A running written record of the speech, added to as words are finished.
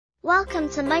Welcome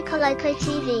to Moko Loko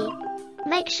TV.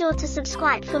 Make sure to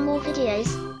subscribe for more videos.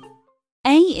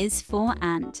 A is for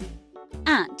ant.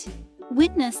 Ant.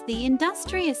 Witness the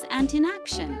industrious ant in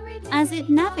action as it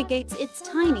navigates its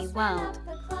tiny world.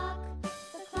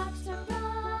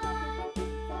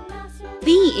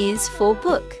 B is for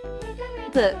book.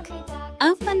 Book.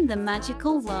 Open the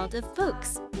magical world of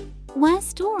books, where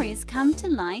stories come to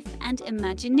life and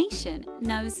imagination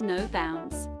knows no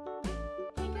bounds.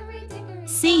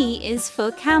 C is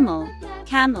for camel.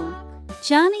 Camel.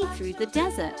 Journey through the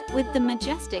desert with the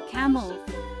majestic camel,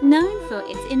 known for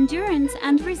its endurance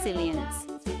and resilience.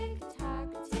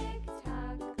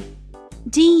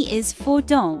 D is for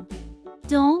doll.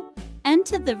 Doll.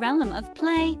 Enter the realm of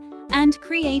play and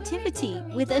creativity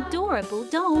with adorable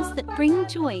dolls that bring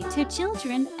joy to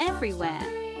children everywhere.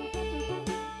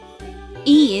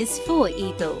 E is for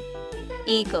eagle.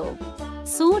 Eagle.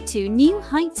 Soar to new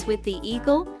heights with the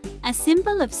eagle, a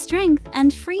symbol of strength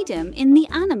and freedom in the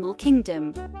animal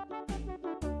kingdom.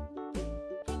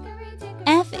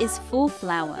 F is for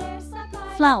flower.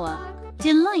 Flower.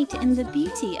 Delight in the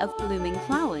beauty of blooming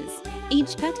flowers,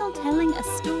 each petal telling a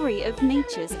story of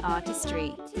nature's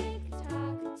artistry.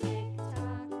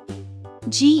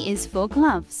 G is for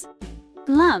gloves.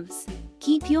 Gloves.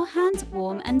 Keep your hands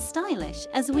warm and stylish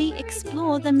as we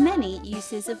explore the many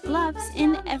uses of gloves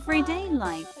in everyday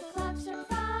life.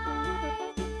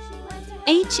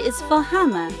 H is for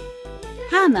hammer.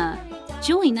 Hammer.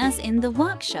 Join us in the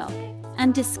workshop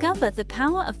and discover the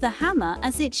power of the hammer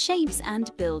as it shapes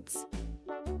and builds.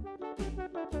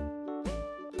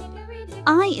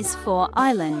 I is for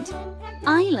island.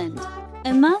 Island.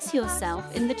 Immerse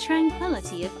yourself in the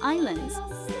tranquility of islands,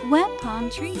 where palm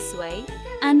trees sway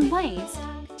and waves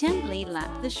gently lap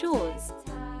the shores.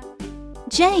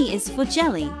 J is for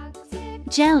jelly.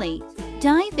 Jelly.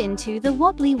 Dive into the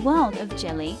wobbly world of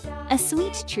jelly, a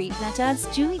sweet treat that adds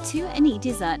joy to any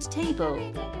dessert table.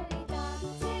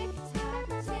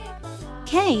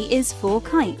 K is for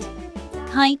kite.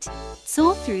 Kite.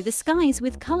 Soar through the skies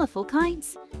with colorful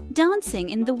kites,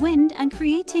 dancing in the wind and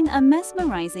creating a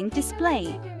mesmerizing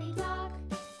display.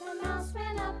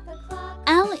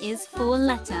 L is for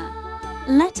letter.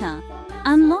 Letter.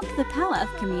 Unlock the power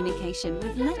of communication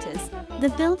with letters, the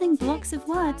building blocks of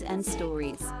words and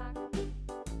stories.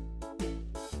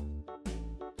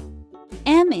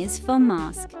 M is for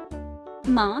mask.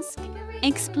 Mask.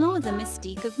 Explore the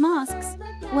mystique of masks,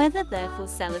 whether they're for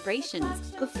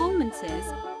celebrations, performances,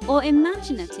 or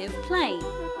imaginative play.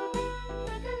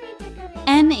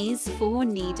 N is for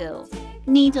needle.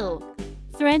 Needle.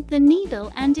 Thread the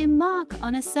needle and embark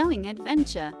on a sewing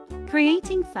adventure,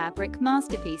 creating fabric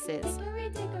masterpieces.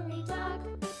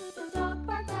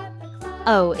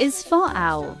 O is for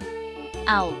owl.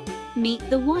 Owl. Meet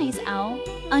the wise owl,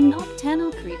 a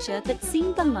nocturnal creature that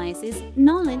symbolizes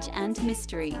knowledge and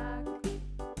mystery.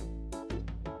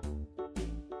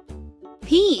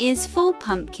 P is for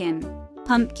pumpkin.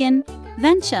 Pumpkin.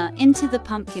 Venture into the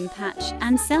pumpkin patch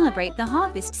and celebrate the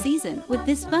harvest season with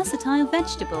this versatile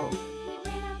vegetable.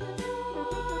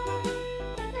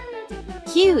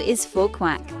 Q is for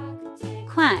quack.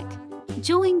 Quack.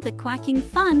 Join the quacking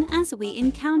fun as we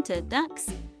encounter ducks,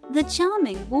 the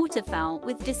charming waterfowl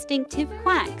with distinctive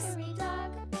quacks.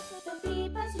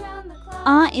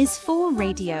 R is for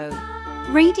radio.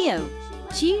 Radio.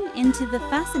 Tune into the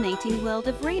fascinating world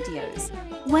of radios,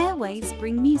 where waves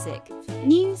bring music,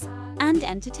 news, and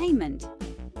entertainment.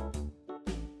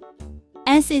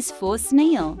 S is for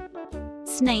snail.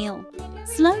 Snail.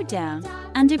 Slow down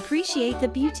and appreciate the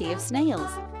beauty of snails,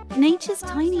 nature's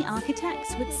tiny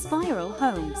architects with spiral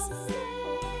homes.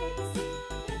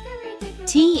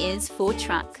 T is for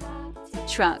truck.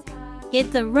 Truck.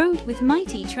 Hit the road with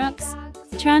mighty trucks,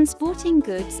 transporting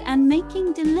goods and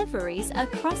making deliveries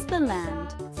across the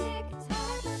land.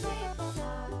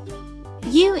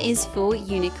 U is for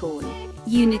unicorn.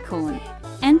 Unicorn.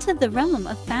 Enter the realm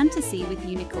of fantasy with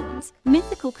unicorns,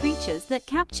 mythical creatures that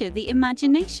capture the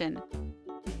imagination.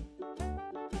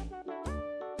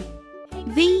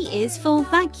 V is for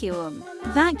vacuum.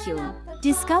 Vacuum.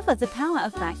 Discover the power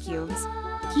of vacuums,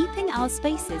 keeping our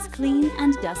spaces clean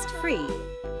and dust-free.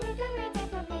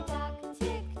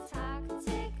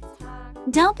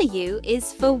 W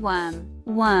is for worm.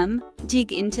 Worm.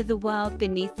 Dig into the world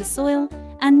beneath the soil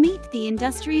and meet the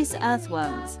industrious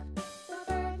earthworms.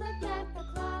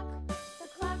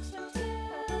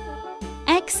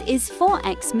 X is for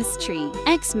Xmas tree.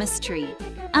 Xmas tree.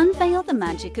 Unveil the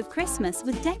magic of Christmas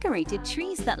with decorated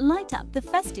trees that light up the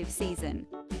festive season.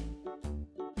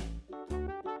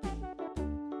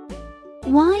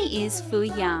 Y is for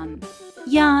yarn.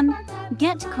 Yarn.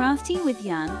 Get crafty with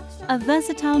yarn, a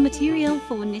versatile material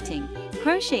for knitting,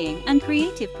 crocheting, and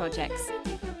creative projects.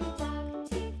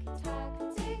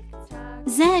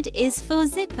 Z is for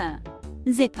zipper.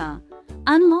 Zipper.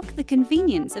 Unlock the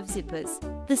convenience of zippers,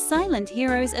 the silent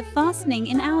heroes of fastening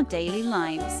in our daily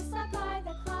lives.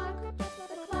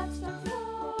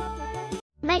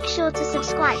 Make sure to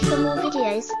subscribe for more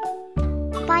videos.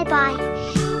 Bye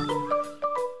bye.